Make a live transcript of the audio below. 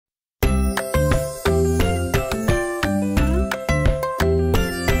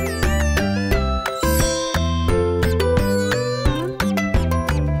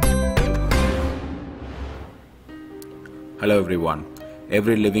everyone.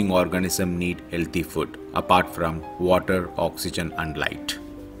 Every living organism needs healthy food apart from water, oxygen and light.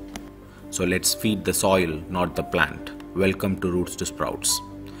 So let's feed the soil, not the plant. Welcome to Roots to Sprouts.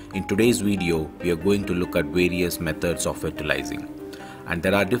 In today's video, we are going to look at various methods of fertilizing. And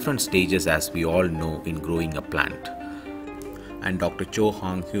there are different stages, as we all know, in growing a plant. And Dr. Cho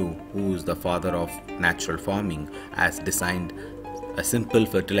Hong Hyu, who is the father of natural farming, has designed a simple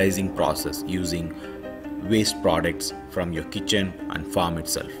fertilizing process using waste products from your kitchen and farm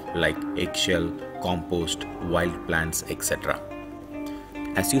itself, like eggshell, compost, wild plants, etc.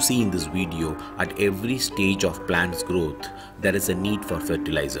 As you see in this video, at every stage of plant's growth, there is a need for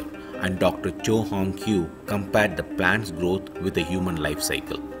fertilizer, and Dr. Cho Hong Hyu compared the plant's growth with a human life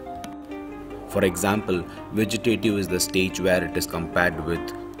cycle. For example, vegetative is the stage where it is compared with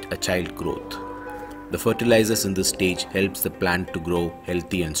a child growth. The fertilizers in this stage helps the plant to grow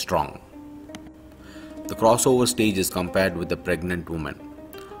healthy and strong. The crossover stage is compared with a pregnant woman.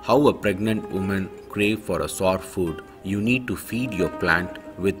 How a pregnant woman craves for a sour food, you need to feed your plant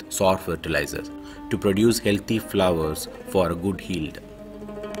with sour fertilizers to produce healthy flowers for a good yield.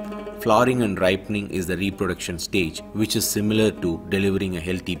 Flowering and ripening is the reproduction stage, which is similar to delivering a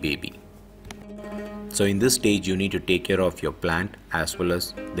healthy baby. So in this stage, you need to take care of your plant as well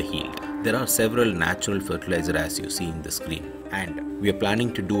as the yield. There are several natural fertilizers, as you see in the screen, and we are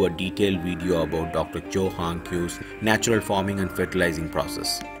planning to do a detailed video about Dr. Cho Hong Hyu's natural farming and fertilizing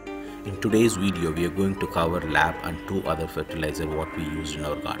process. In today's video, we are going to cover lab and two other fertilizers what we used in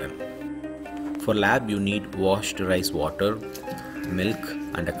our garden. For lab, you need washed rice water, milk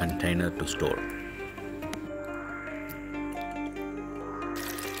and a container to store.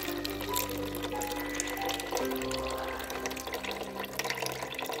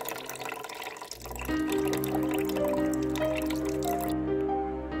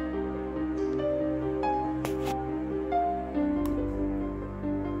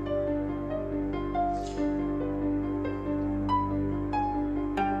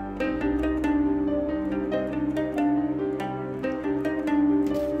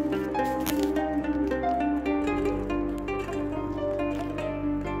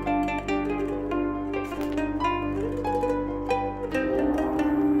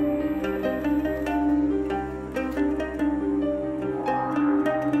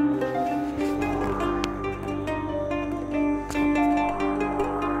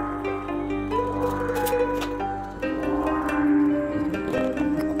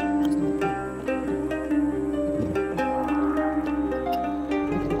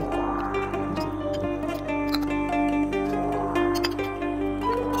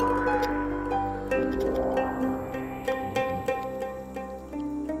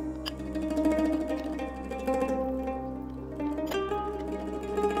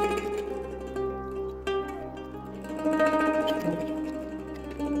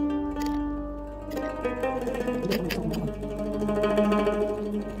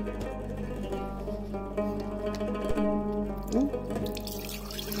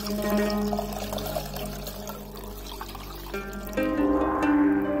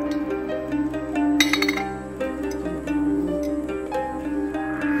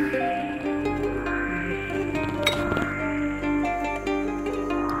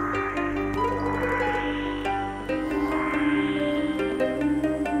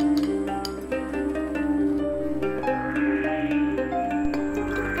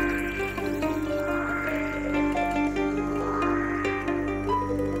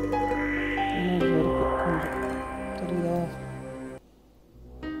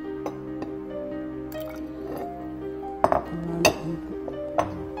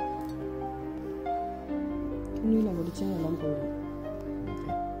 துணியில் வடிச்சா எல்லாம் போயிடும்.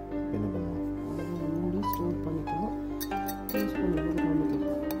 என்ன பண்ணுவோம்? மூடி store பண்ணிக்கலாம். Use பண்ணும்போது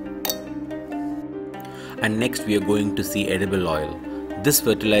பண்ணிக்கலாம். And next we are going to see edible oil. This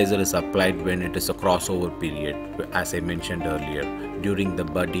fertilizer is applied when it is a crossover period, as I mentioned earlier, during the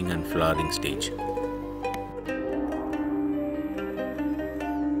budding and flowering stage.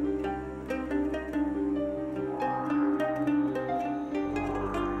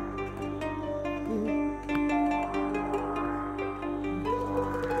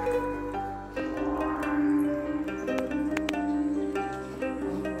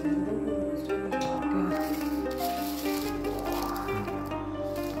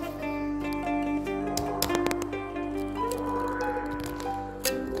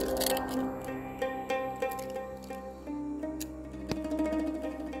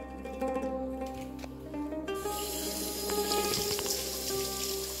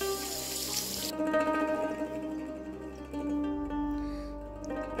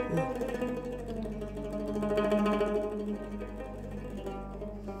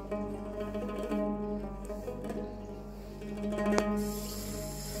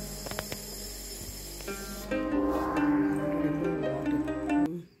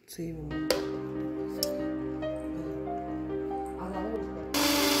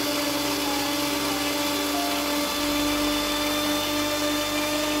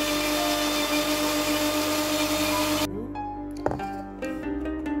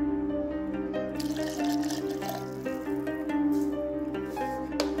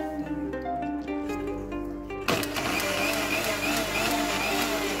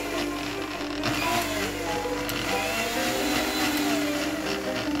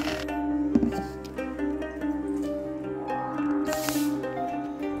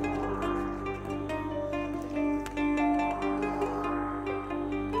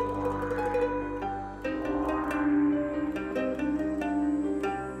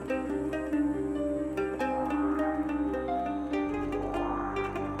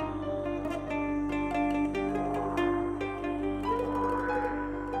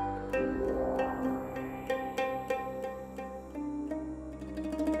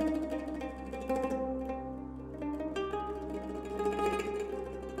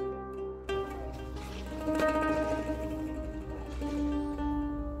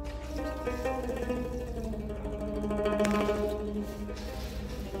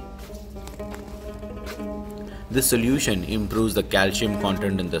 This solution improves the calcium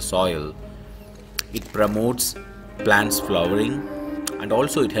content in the soil. It promotes plants flowering and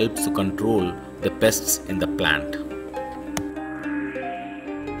also it helps to control the pests in the plant.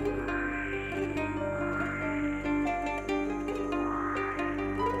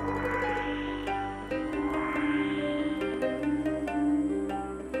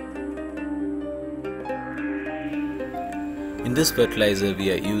 In this fertilizer we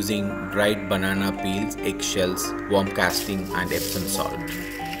are using dried banana peels, eggshells, worm casting and Epsom salt.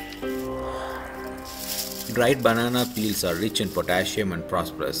 Dried banana peels are rich in potassium and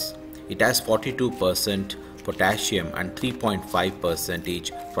phosphorus. It has 42% potassium and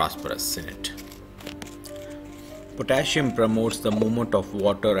 3.5% phosphorus in it. Potassium promotes the movement of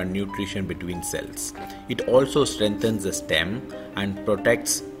water and nutrition between cells. It also strengthens the stem and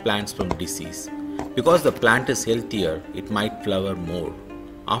protects plants from disease. Because the plant is healthier, it might flower more.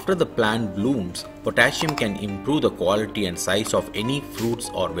 After the plant blooms, potassium can improve the quality and size of any fruits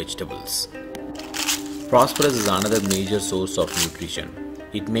or vegetables. Phosphorus is another major source of nutrition.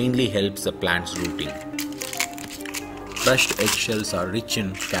 It mainly helps the plant's rooting. Crushed eggshells are rich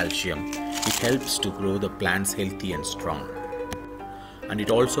in calcium. It helps to grow the plants healthy and strong. And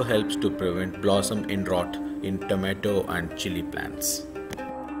it also helps to prevent blossom end rot in tomato and chili plants.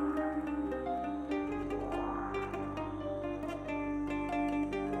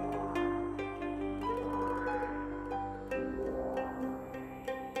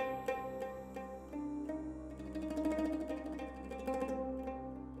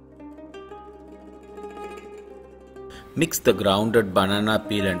 Mix the grounded banana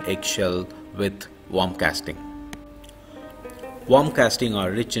peel and eggshell with worm casting. Worm casting are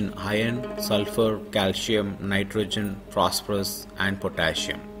rich in iron, sulfur, calcium, nitrogen, phosphorus and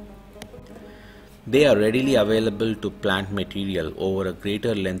potassium. They are readily available to plant material over a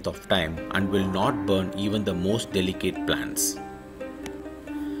greater length of time and will not burn even the most delicate plants.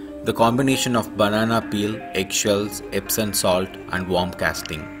 The combination of banana peel, eggshells, Epsom salt and worm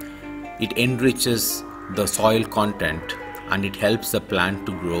casting, it enriches the soil content and it helps the plant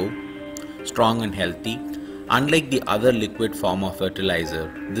to grow strong and healthy. Unlike the other liquid form of fertilizer,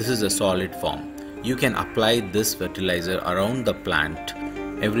 this is a solid form. You can apply this fertilizer around the plant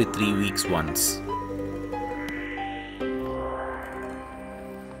every 3 weeks once.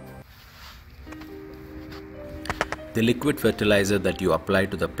 The liquid fertilizer that you apply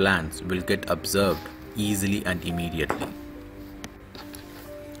to the plants will get absorbed easily and immediately.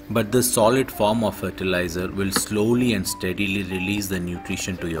 But this solid form of fertilizer will slowly and steadily release the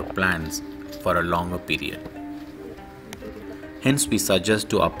nutrition to your plants for a longer period. Hence, we suggest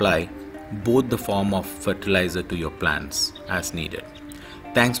to apply both the form of fertilizer to your plants as needed.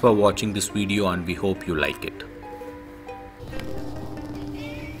 Thanks for watching this video and we hope you like it.